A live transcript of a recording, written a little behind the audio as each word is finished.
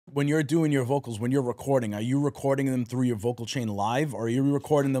When you're doing your vocals, when you're recording, are you recording them through your vocal chain live, or are you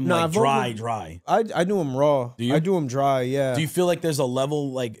recording them like dry? I do them raw. Do you? I do them dry, yeah. Do you feel like there's a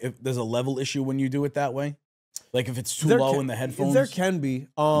level, like if there's a level issue when you do it that way? Like if it's too low in the headphones? There can be.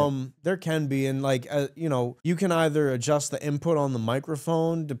 There can be. And like, you know, you can either adjust the input on the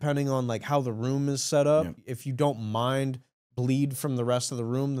microphone depending on like how the room is set up. Yeah. If you don't mind bleed from the rest of the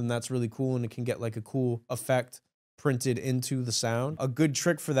room, then that's really cool. And it can get like a cool effect printed into the sound. A good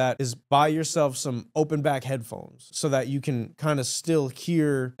trick for that is buy yourself some open back headphones so that you can kind of still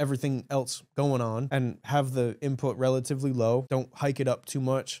hear everything else going on and have the input relatively low. Don't hike it up too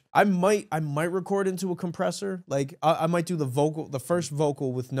much. I might record into a compressor. Like I might do the first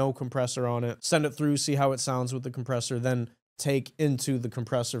vocal with no compressor on it, send it through, see how it sounds with the compressor, then take into the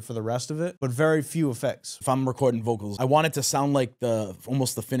compressor for the rest of it, but very few effects. If I'm recording vocals, I want it to sound like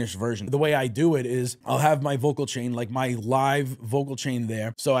almost the finished version. The way I do it is I'll have my vocal chain, like my live vocal chain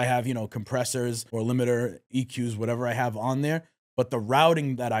there. So I have, you know, compressors or limiter, EQs, whatever I have on there. But the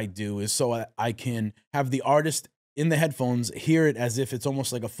routing that I do is so I can have the artist in the headphones hear it as if it's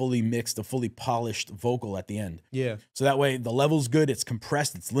almost like a fully mixed, a fully polished vocal at the end. Yeah. So that way the level's good, it's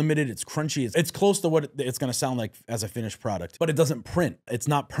compressed, it's limited, it's crunchy. It's close to what it's going to sound like as a finished product, but it doesn't print. It's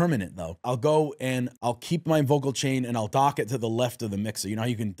not permanent though. I'll go and I'll keep my vocal chain and I'll dock it to the left of the mixer. You know how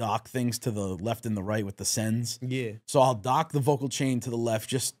you can dock things to the left and the right with the sends? Yeah. So I'll dock the vocal chain to the left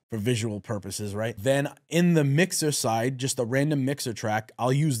just for visual purposes, right? Then in the mixer side, just a random mixer track,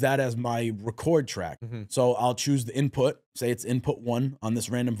 I'll use that as my record track. So I'll choose the input, say it's input 1 on this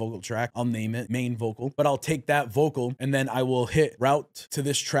random vocal track. I'll name it main vocal, but I'll take that vocal and then I will hit route to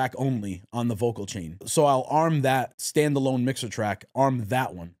this track only on the vocal chain. So I'll arm that standalone mixer track, arm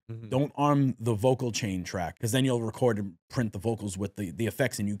that one. Don't arm the vocal chain track because then you'll record and print the vocals with the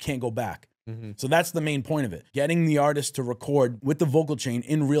effects and you can't go back. So that's the main point of it. Getting the artist to record with the vocal chain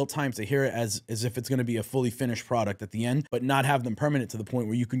in real time to hear it as if it's going to be a fully finished product at the end, but not have them permanent to the point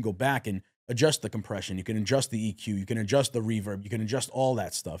where you can go back and adjust the compression, you can adjust the EQ, you can adjust the reverb, you can adjust all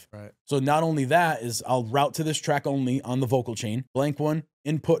that stuff. Right. So not only that is I'll route to this track only on the vocal chain, blank one,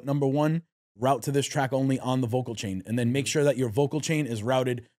 input number 1, route to this track only on the vocal chain, and then make sure that your vocal chain is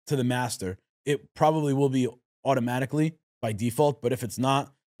routed to the master. It probably will be automatically by default, but if it's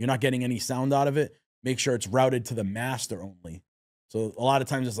not, you're not getting any sound out of it, make sure it's routed to the master only. So a lot of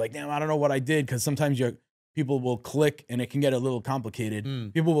times it's like, damn, I don't know what I did, because sometimes people will click and it can get a little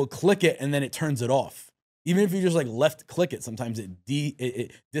complicated. People will click it and then it turns it off. Even if you just like left click it, sometimes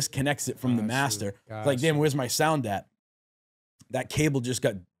it disconnects it from the master. It's like, damn, where's my sound at? That cable just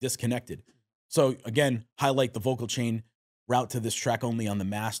got disconnected. So again, highlight the vocal chain, route to this track only on the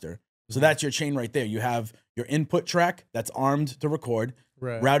master. So that's your chain right there. You have your input track that's armed to record,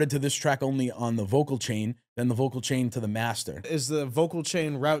 routed to this track only on the vocal chain, then the vocal chain to the master. Is the vocal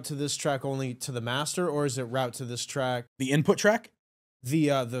chain route to this track only to the master, or is it route to this track? The input track?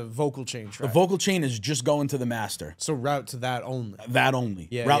 The vocal chain track. The vocal chain is just going to the master. So route to that only. That only.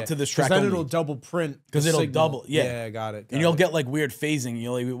 Yeah, route to this track then only. It'll double print. Because it'll double. Yeah. Yeah, got it. And you'll get like weird phasing.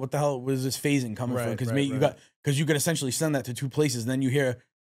 You're like, what the hell was this phasing coming from? Because you could essentially send that to 2 places. And then you hear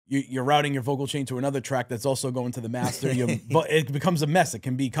you're routing your vocal chain to another track that's also going to the master. But it becomes a mess. It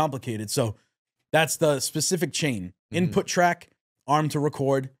can be complicated. So that's the specific chain. Input track, arm to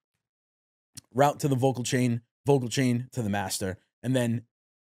record, route to the vocal chain to the master. And then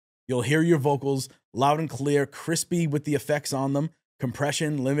you'll hear your vocals loud and clear, crispy with the effects on them,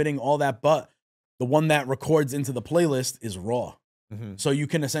 compression, limiting, all that. But the one that records into the playlist is raw. So you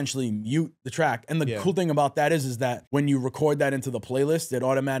can essentially mute the track. And the cool thing about that is that when you record that into the playlist, it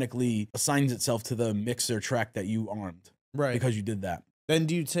automatically assigns itself to the mixer track that you armed. Right. Because you did that. Then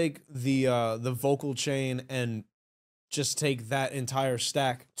do you take the vocal chain and just take that entire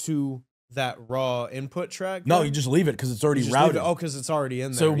stack to that raw input track? No, you just leave it because it's already routed. Oh, because it's already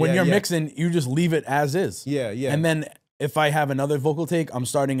in there. So when you're mixing, you just leave it as is. Yeah. And then if I have another vocal take, I'm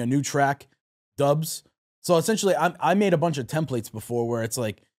starting a new track, dubs. So essentially, I made a bunch of templates before where it's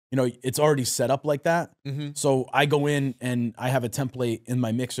like, you know, it's already set up like that. So I go in and I have a template in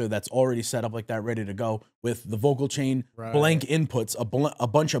my mixer that's already set up like that, ready to go with the vocal chain, blank inputs, a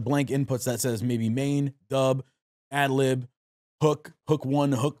bunch of blank inputs that says maybe main, dub, ad lib, hook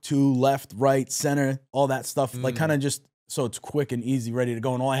 1, hook 2, left, right, center, all that stuff. Like kind of just so it's quick and easy, ready to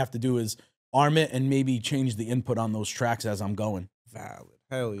go. And all I have to do is arm it and maybe change the input on those tracks as I'm going. Valid.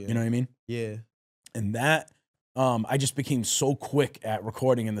 Hell yeah. You know what I mean? Yeah. And that, I just became so quick at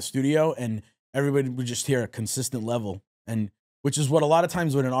recording in the studio, and everybody would just hear a consistent level. And which is what a lot of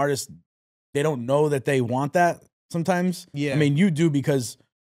times with an artist, they don't know that they want that sometimes. Yeah. I mean, you do because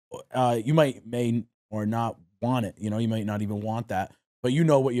you may or not want it. You know, you might not even want that. But you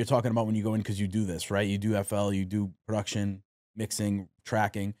know what you're talking about when you go in because you do this, right? You do FL, you do production, mixing,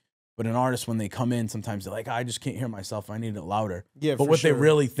 tracking. But an artist, when they come in, sometimes they're like, I just can't hear myself. I need it louder. Yeah, but for what sure. they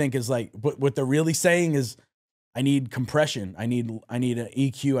really think is like, what they're really saying is, I need compression. I need an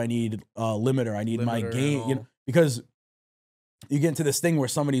EQ. I need a limiter. I need my gain. You know, because you get into this thing where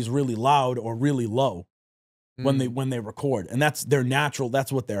somebody's really loud or really low when they record, and that's their natural.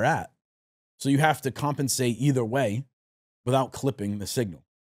 That's what they're at. So you have to compensate either way without clipping the signal.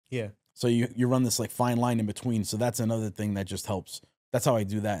 Yeah. So you run this like fine line in between. So that's another thing that just helps. That's how I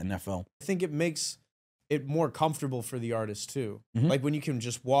do that in FL. I think it makes it more comfortable for the artist too. Mm-hmm. Like when you can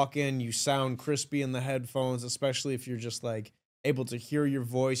just walk in, you sound crispy in the headphones, especially if you're just like able to hear your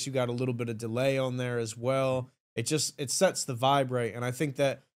voice. You got a little bit of delay on there as well. It sets the vibe right. And I think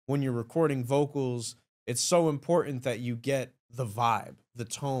that when you're recording vocals, it's so important that you get the vibe, the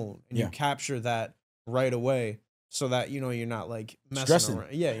tone, and you capture that right away so that, you know, you're not like messing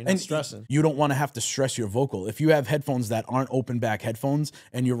around. Yeah, you're not stressing. You don't want to have to stress your vocal. If you have headphones that aren't open back headphones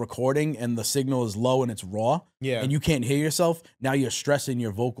and you're recording and the signal is low and it's raw and you can't hear yourself, now you're stressing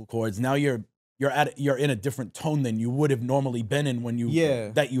your vocal cords. Now you're in a different tone than you would have normally been in when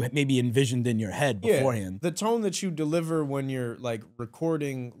that you maybe envisioned in your head beforehand. The tone that you deliver when you're like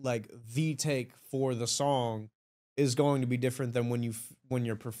recording like the take for the song is going to be different than when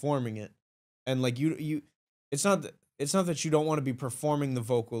you're performing it. And like it's not that you don't want to be performing the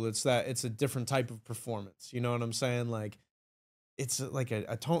vocal, it's that it's a different type of performance. You know what I'm saying? Like it's like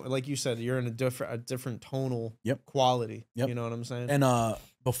a tone, like you said, you're in a different tonal quality. You know what I'm saying? And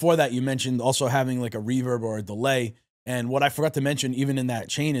before that, you mentioned also having like a reverb or a delay. And what I forgot to mention, even in that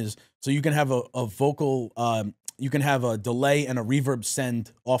chain, is so you can have a vocal, you can have a delay and a reverb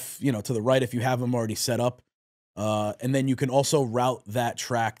send off, you know, to the right if you have them already set up. And then you can also route that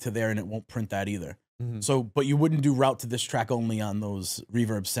track to there, and it won't print that either. So, but you wouldn't do route to this track only on those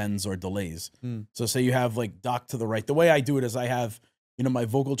reverb sends or delays. So say you have like dock to the right. The way I do it is I have, you know, my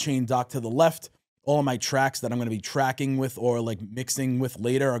vocal chain dock to the left. All of my tracks that I'm going to be tracking with or like mixing with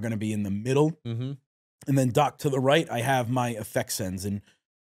later are going to be in the middle. And then dock to the right, I have my effect sends. And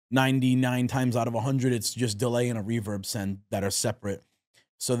 99 times out of 100, it's just delay and a reverb send that are separate.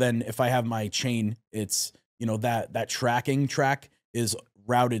 So then if I have my chain, it's, you know, that tracking track is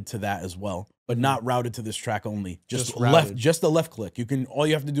routed to that as well, but not routed to this track only. Just the left click. All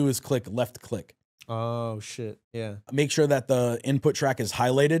you have to do is click left click. Oh shit. Yeah. Make sure that the input track is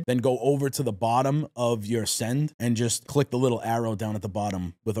highlighted, then go over to the bottom of your send and just click the little arrow down at the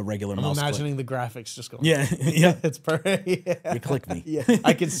bottom with a regular mouse click. I'm imagining the graphics just going. Yeah. Yeah. It's perfect. Yeah. You click me. Yeah.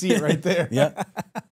 I can see it right there. Yeah.